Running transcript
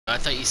I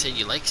thought you said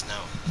you like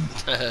snow.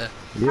 Yeah.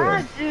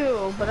 I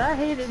do, but I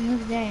hate it in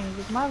this game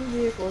because my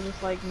vehicle is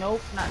just like,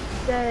 nope, not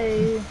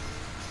today.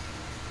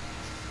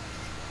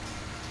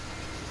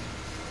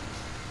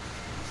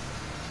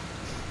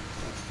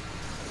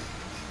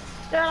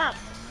 Shut up!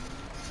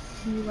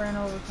 You ran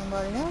over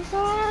somebody. I'm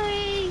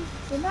sorry!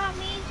 Did not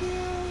mean to.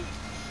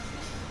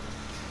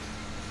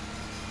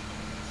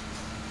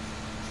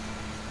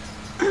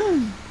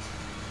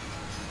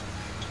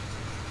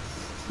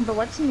 But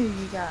what's new,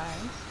 you guys?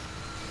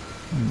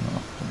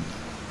 Nothing.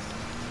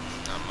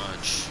 Not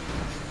much.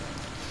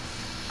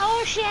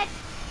 Oh shit!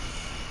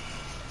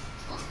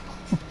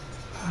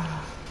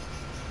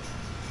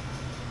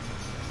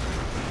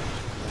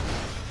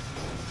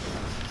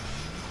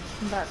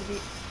 I'm about to be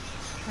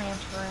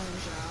transferring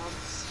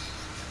jobs.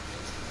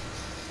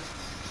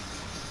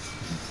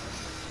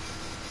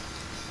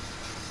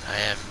 I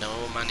have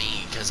no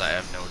money because I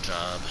have no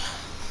job.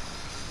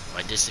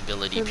 My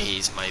disability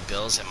pays my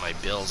bills, and my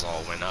bills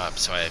all went up,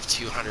 so I have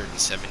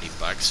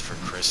 $270 for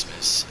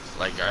Christmas.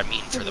 Like, I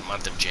mean, for the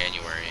month of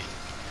January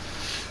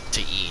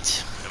to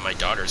eat. And my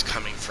daughter's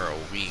coming for a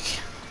week.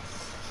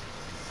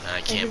 And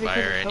I can't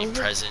buy her any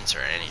presents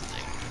or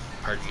anything.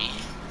 Pardon me?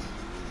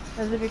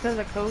 Is it because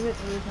of COVID?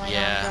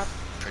 Yeah,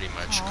 pretty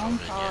much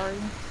COVID, sorry.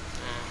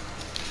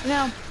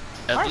 Yeah.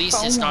 No. At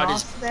least it's not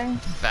as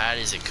bad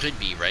as it could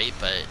be, right?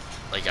 But,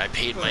 like, I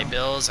paid my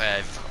bills, I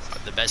have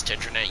the best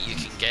internet you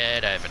can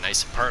get, I have a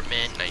nice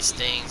apartment, nice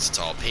things, it's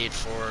all paid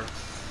for.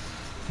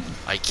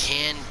 I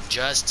can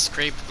just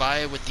scrape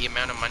by with the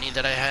amount of money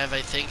that I have,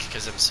 I think,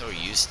 because I'm so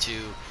used to,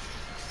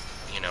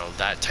 you know,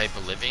 that type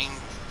of living,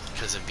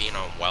 because of being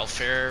on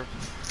welfare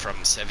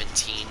from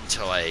 17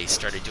 till I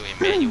started doing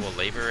manual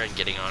labor and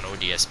getting on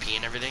ODSP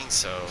and everything,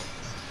 so,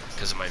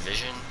 because of my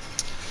vision.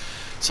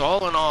 So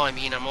all in all, I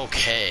mean, I'm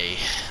okay,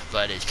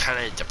 but it's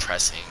kind of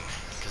depressing,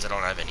 because I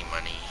don't have any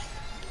money.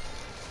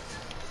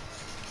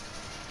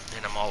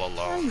 And I'm all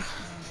alone.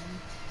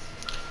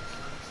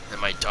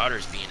 And my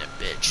daughter's being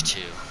a bitch,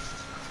 too.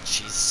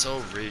 She's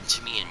so rude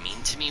to me and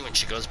mean to me. When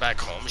she goes back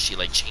home, she,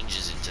 like,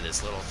 changes into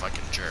this little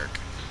fucking jerk.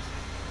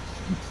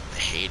 I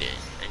hate it.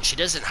 And she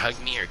doesn't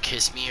hug me or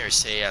kiss me or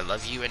say I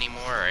love you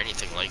anymore or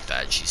anything like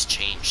that. She's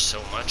changed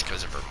so much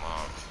because of her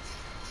mom.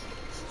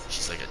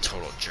 She's like a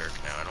total jerk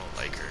now. I don't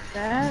like her.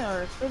 That,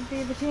 or it could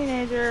be the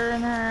teenager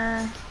in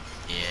her.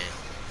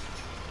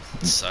 Yeah.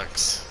 It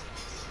sucks.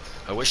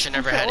 I wish I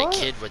never had a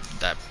kid with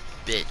that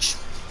bitch,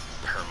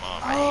 her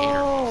mom. I hate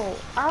her mom.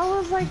 I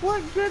was like,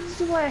 what goods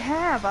do I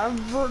have? I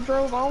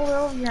drove all the way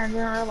over here and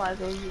didn't realize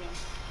it was you.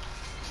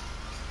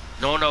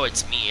 No,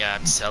 it's me. Yeah,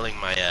 I'm selling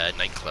my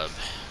nightclub.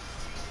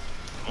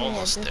 I'm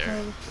almost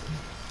there.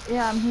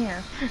 Yeah, I'm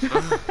here.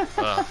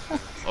 Well,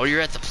 oh,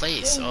 you're at the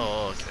place.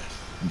 Oh, okay.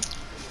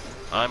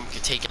 I'm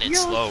taking it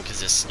slow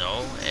because of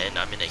snow, and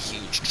I'm in a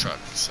huge truck,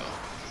 so.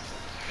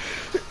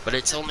 But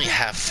it's only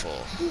half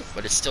full.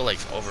 But it's still like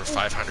over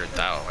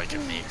 500,000 I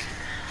can make.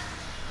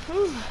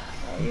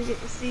 You get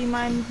to see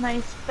my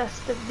nice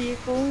festive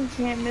vehicle. You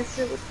can't miss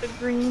it with the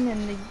green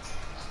and the...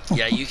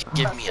 Yeah, you can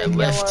give me a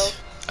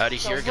lift out of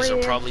here because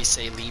it'll probably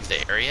say leave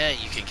the area, and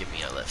you can give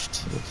me a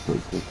lift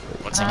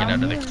once I get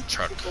out of the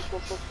truck.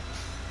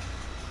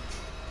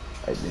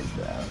 I did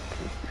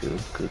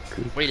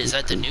that. Wait, is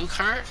that the new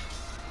car?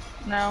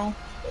 No.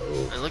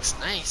 It looks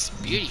nice.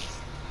 Beauty.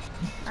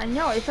 I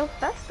know, it's so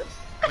festive.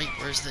 Wait,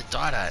 where's the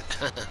dot at?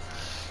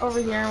 Over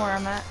here where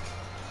I'm at.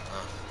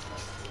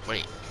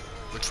 Wait,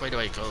 which way do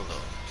I go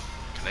though?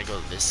 Can I go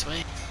this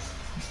way?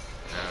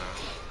 No.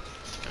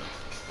 Let's go.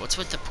 What's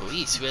with the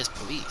police? Who has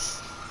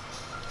police?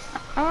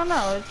 I don't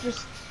know, it's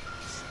just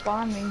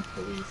spawning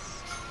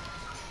police.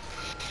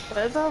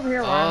 But it's over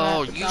here where I'm at.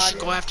 Oh, you should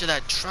go after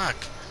that truck.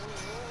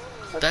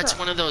 That's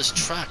one of those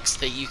trucks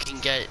that you can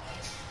get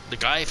the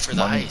guy for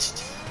the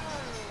heist.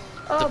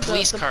 The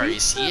police car, you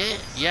see it?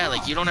 Yeah,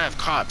 like you don't have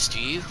cops, do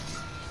you?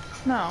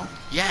 No.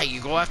 Yeah, you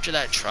go after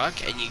that truck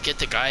and you get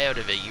the guy out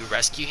of it. You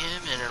rescue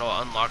him and it'll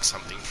unlock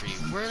something for you.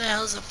 Where the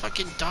hell's the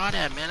fucking dot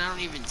at, man? I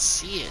don't even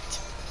see it.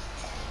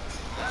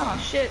 Oh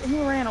shit, he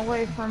ran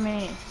away from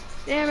me.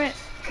 Damn it.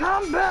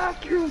 Come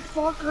back, you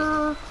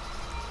fucker.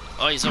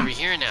 Oh, he's over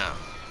here now.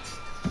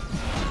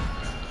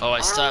 Oh, I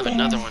still have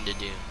another one to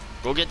do.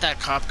 Go get that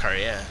cop car,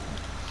 yeah.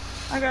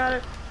 I got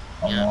it.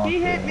 Yeah.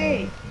 He hit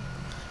me.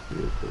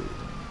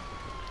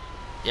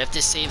 You have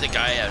to save the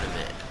guy out of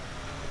it.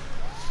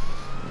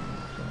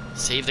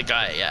 Save the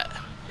guy, yeah.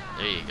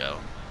 There you go.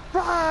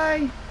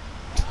 Bye.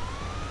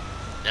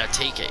 Now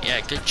take it.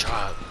 Yeah, good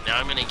job. Now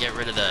I'm gonna get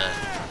rid of the...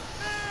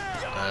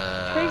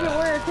 Take it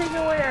where? Take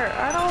it where?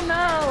 I don't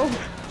know.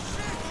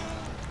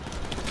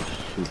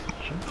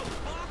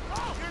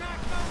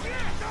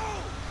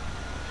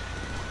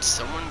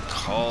 Someone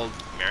called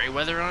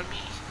Merryweather on me?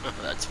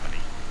 That's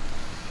funny.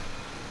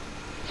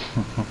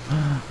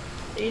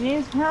 Do you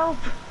need help?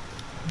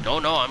 No,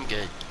 I'm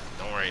good.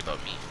 Don't worry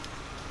about me.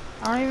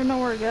 I don't even know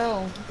where to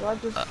go. Do I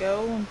just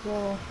go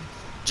until...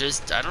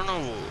 Just, I don't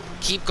know.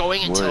 Keep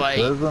going until it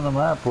says on the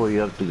map where you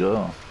have to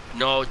go.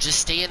 No, just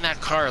stay in that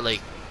car, like,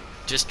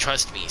 just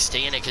trust me.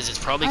 Stay in it, because it's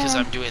probably because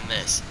I'm doing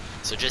this.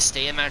 So just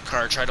stay in that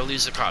car. Try to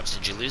lose the cops.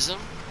 Did you lose them?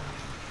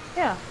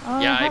 Yeah.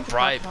 Yeah, I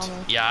bribed.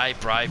 Yeah, I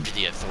bribed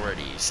the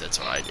authorities. That's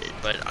what I did.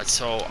 But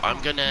so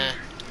I'm gonna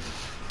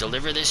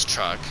deliver this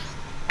truck,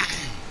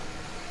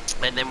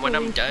 and then when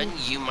I'm done,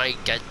 you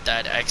might get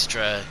that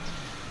extra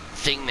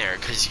thing there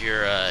because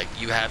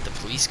you have the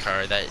police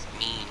car. That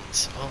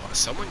means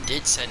someone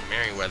did send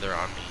Merriweather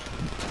on me.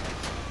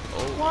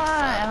 Oh. What?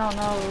 I don't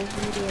know.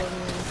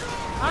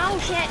 Oh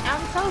shit!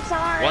 I'm so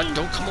sorry. What?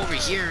 Don't come over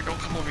here. Don't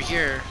come over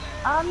here.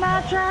 I'm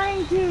not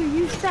trying to.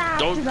 You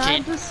stopped. I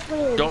just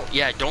slid.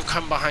 Don't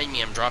come behind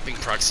me. I'm dropping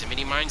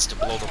proximity mines to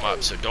blow them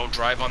up. So don't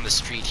drive on the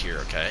street here,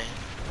 okay?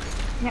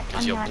 Yep.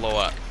 Because you'll blow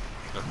up.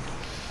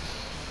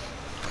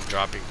 I'm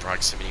dropping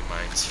proximity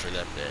mines for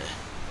them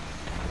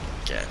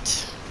to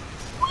get.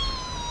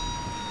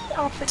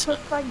 Off the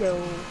cliff I go.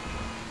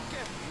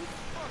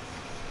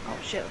 Oh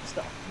shit! I'm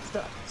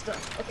stuck.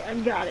 Okay, I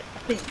got it. I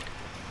think.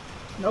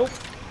 Nope.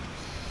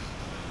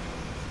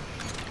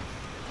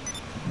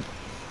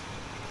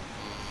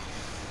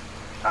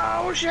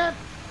 Oh shit!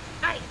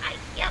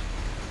 Yep.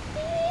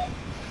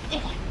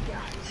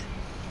 Got it.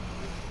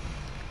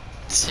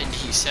 Cindy,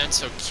 you sound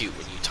so cute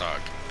when you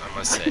talk, I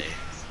must say.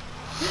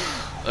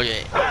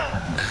 Okay.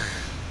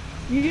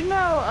 You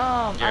know,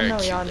 I know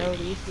y'all know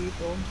lady. these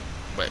people.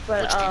 But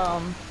But,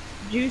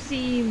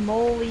 Juicy,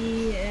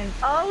 Molly, and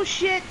oh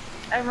shit!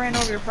 I ran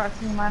over your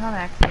proximity mine on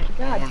accident.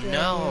 God damn.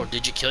 No! You.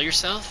 Did you kill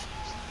yourself?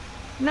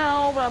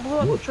 No, but I blew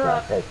up the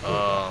truck.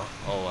 Oh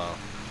well.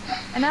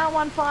 And now I'm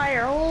on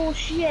fire. Oh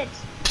shit!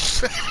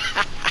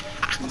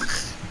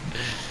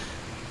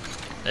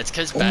 That's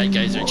because bad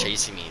guys are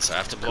chasing me, so I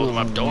have to blow them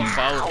up. Don't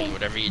follow me,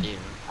 whatever you do.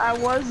 I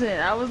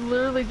wasn't. I was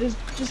literally just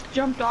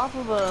jumped off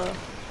of a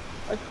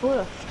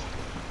cliff,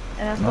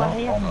 and that's what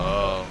happened.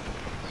 Oh.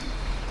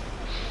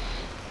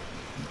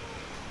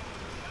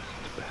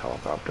 The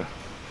helicopter.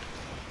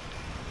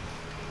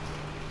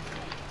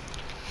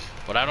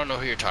 But I don't know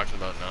who you're talking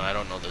about. No, I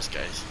don't know those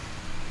guys.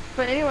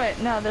 But anyway,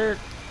 no, they're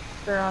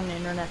on the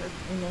internet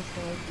in this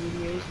like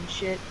videos and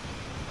shit.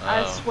 Oh.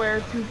 I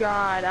swear to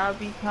God, I'll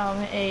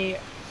become a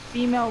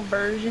female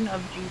version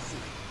of Juicy.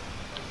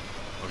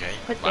 Okay.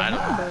 Put the Well,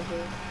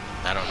 hamburger.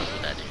 I don't know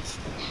who that is.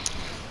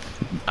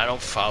 I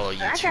don't follow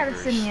YouTubers. I gotta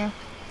send you.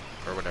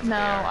 Or whatever No,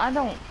 they are. I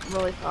don't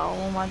really follow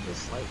them. I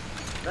just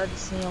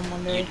see them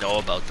one day. You know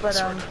about them, But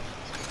sort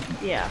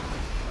of. yeah.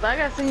 But I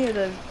gotta send you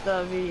the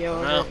video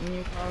of Well, it, and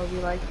you'll probably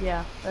be like,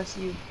 yeah, that's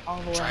you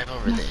all the way. Drive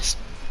over this.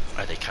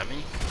 Are they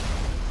coming?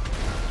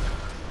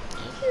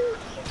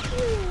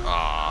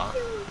 Aww.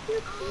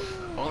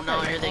 Oh no,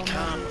 here they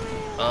come.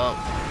 Oh,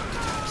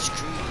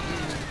 screw you.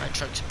 My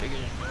truck's bigger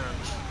than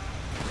yours.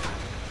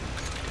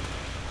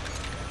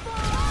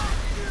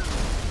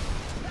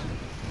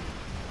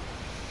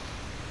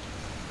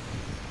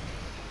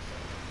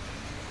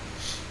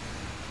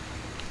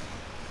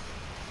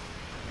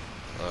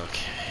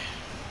 Okay.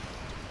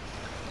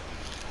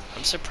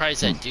 I'm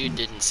surprised that dude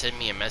didn't send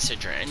me a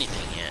message or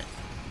anything yet.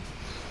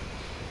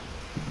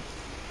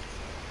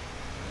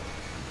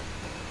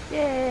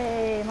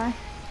 Yay, my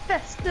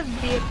festive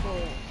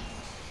vehicle.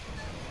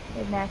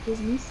 It matches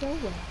me so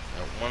well.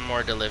 One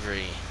more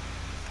delivery.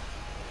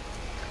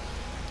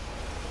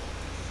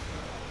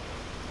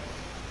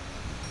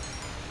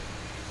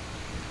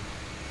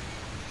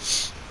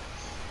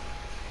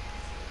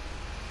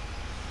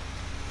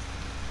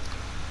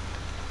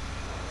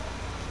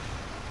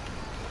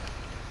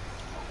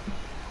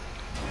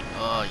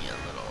 Oh, you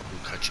little,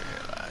 who cut your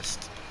hair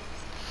last?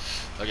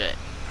 Okay.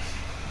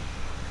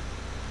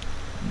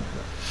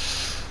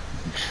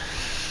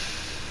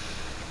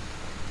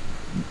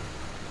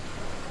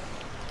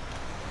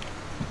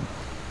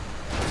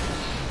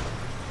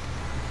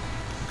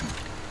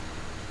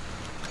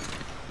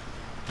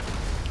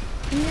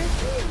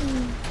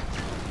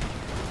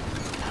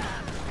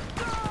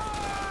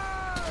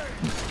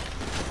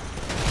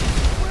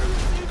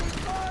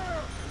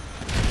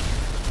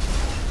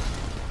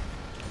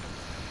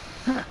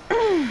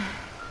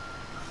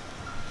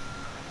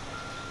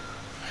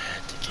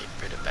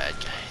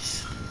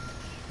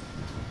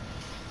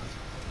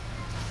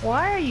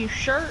 Why are you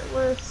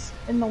shirtless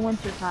in the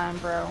wintertime,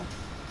 bro?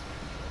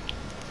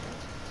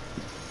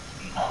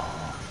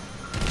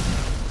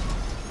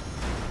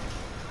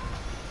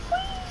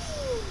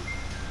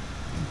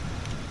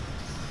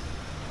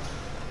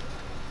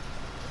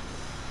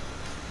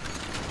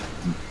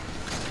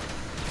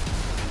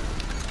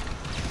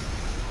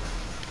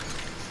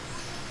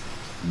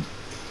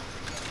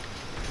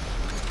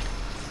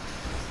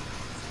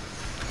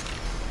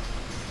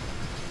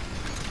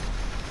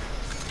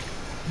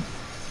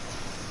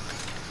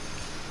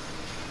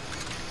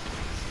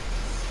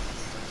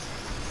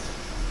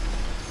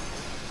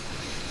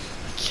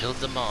 Killed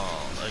them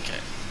all. Okay.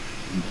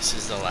 This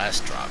is the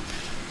last drop.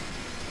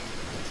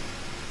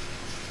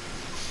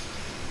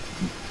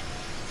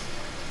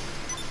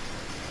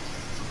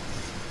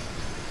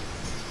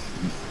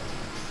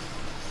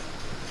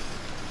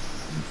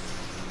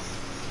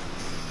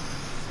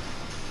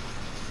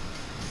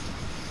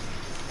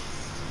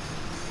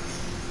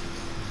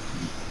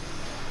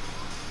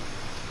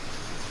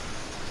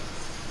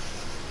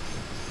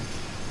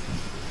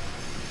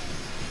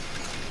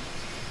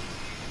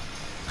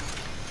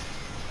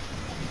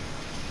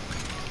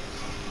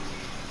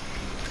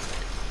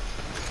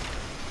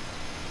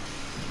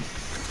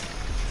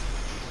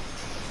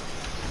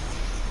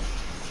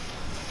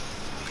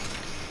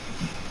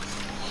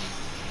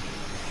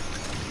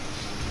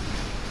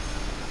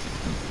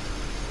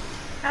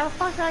 How the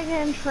fuck did I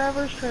get in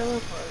Trevor's trailer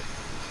park?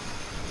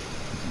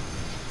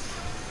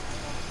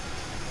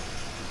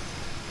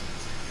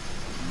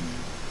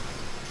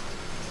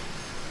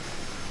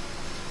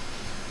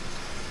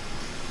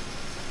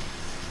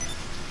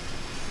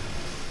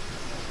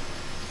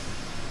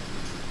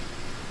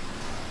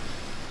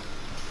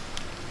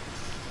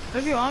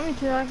 If you want me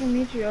to, I can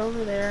meet you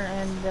over there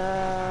and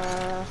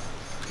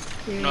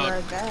see you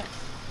right back.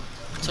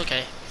 It's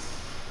okay.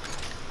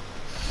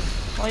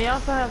 Well, you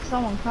also have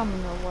someone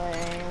coming your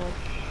way,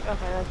 which,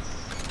 okay, that's...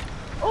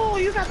 Oh,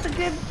 you got the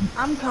good...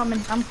 I'm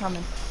coming.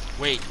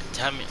 Wait,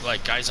 tell me,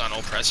 like, guys on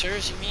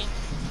oppressors, you mean?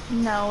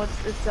 No,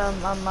 it's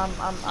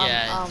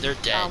yeah, they're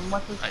dead.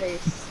 What's his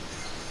face?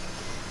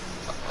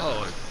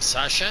 Oh,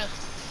 Sasha?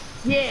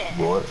 Yeah.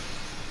 What?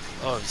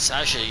 Oh,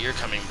 Sasha, you're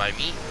coming by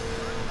me?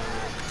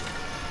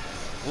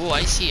 Oh,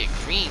 I see a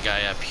green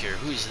guy up here.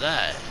 Who's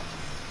that?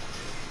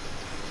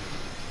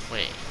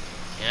 Wait.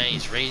 Yeah,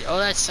 he's ready. Oh,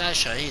 that's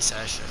Sasha. Hey,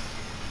 Sasha.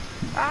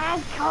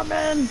 I'm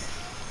coming.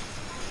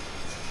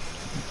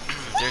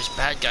 There's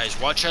bad guys.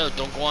 Watch out.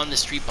 Don't go on the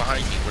street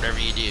behind me, whatever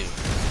you do.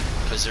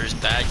 Because there's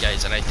bad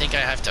guys, and I think I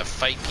have to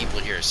fight people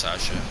here,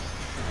 Sasha.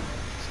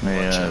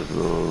 Yeah,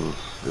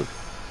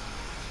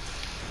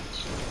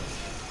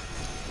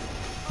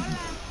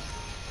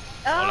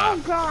 oh,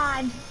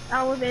 God.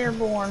 I was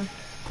airborne.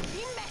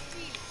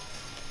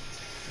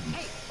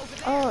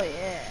 Oh,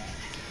 yeah.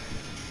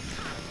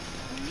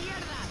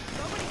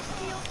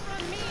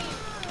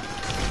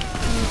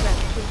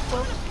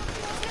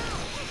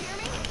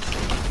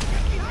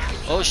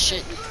 Oh,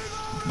 shit.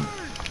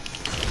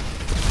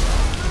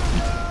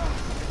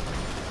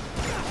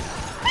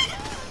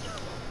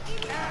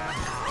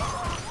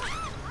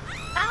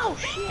 Oh,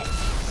 shit.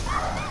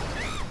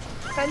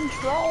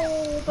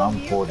 Control the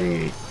I'm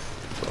 48,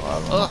 so I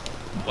don't know.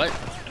 What?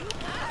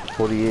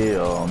 48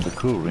 on the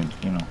crew rank,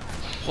 you know.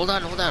 Hold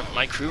on.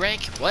 My crew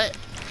rank? What?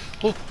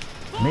 Oh.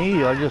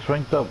 Me, I just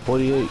ranked up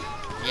 48.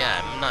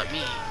 Yeah, not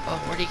me. Oh,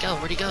 where'd he go?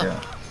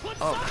 Yeah.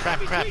 Oh, crap.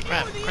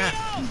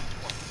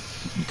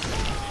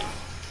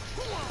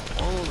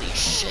 Holy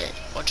shit.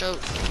 Watch out.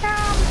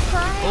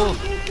 Oh.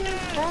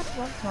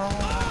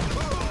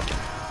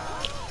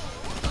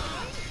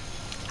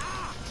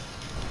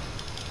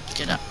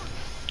 Get up.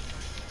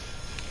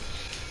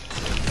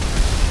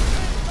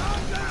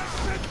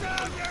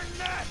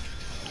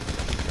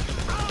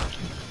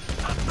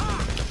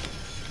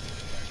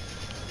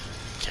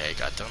 Okay,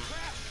 got them.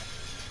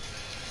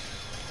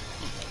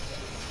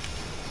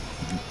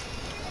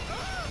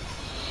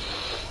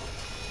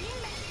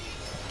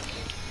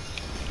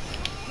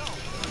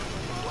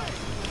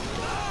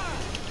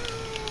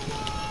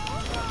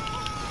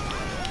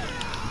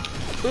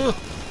 Ooh,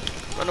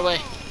 run away.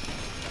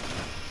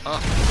 Oh.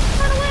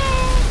 Run away.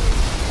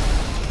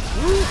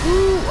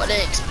 Woohoo, what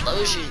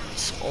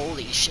explosions.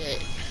 Holy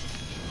shit.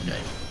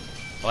 Okay.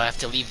 Well, I have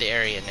to leave the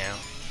area now.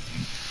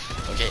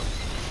 Okay.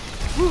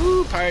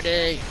 Woohoo,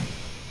 party.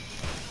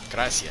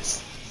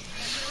 Gracias.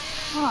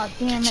 Oh,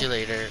 damn Catch it. you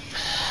later.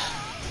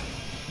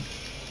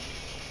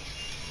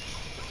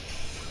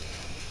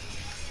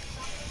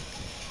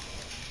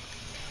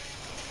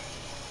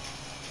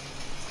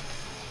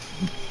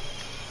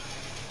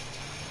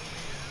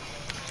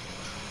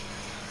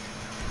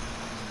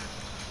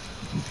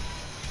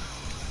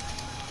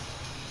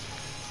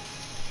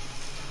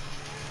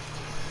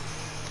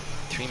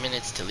 3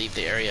 minutes to leave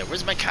the area.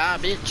 Where's my car,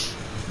 bitch?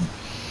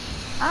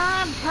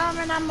 I'm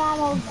coming, I'm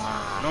almost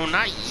there. No,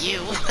 not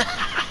you.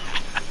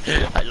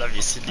 I love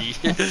you, Cindy.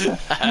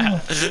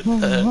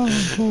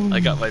 I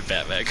got my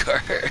Batman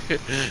car.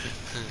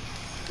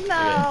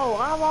 No,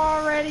 I'm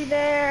already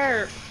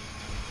there.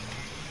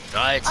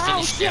 No, it's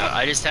finished now.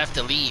 I just have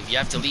to leave. You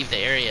have to leave the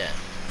area.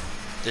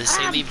 Does it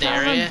say leave the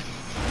area?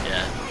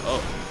 Yeah.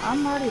 Oh.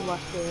 I'm already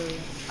left the area.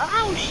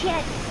 Oh,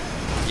 shit.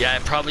 Yeah,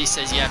 it probably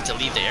says you have to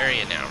leave the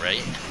area now,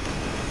 right?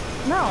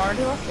 No, I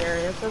already left the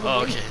area. It says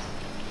Oh, okay.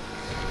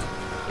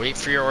 Wait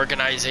for your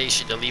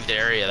organization to leave the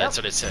area. That's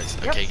what it says.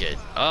 Okay, good.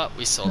 Oh,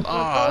 we sold.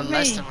 Oh,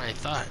 less than what I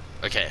thought.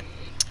 Okay.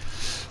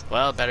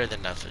 Well, better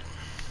than nothing.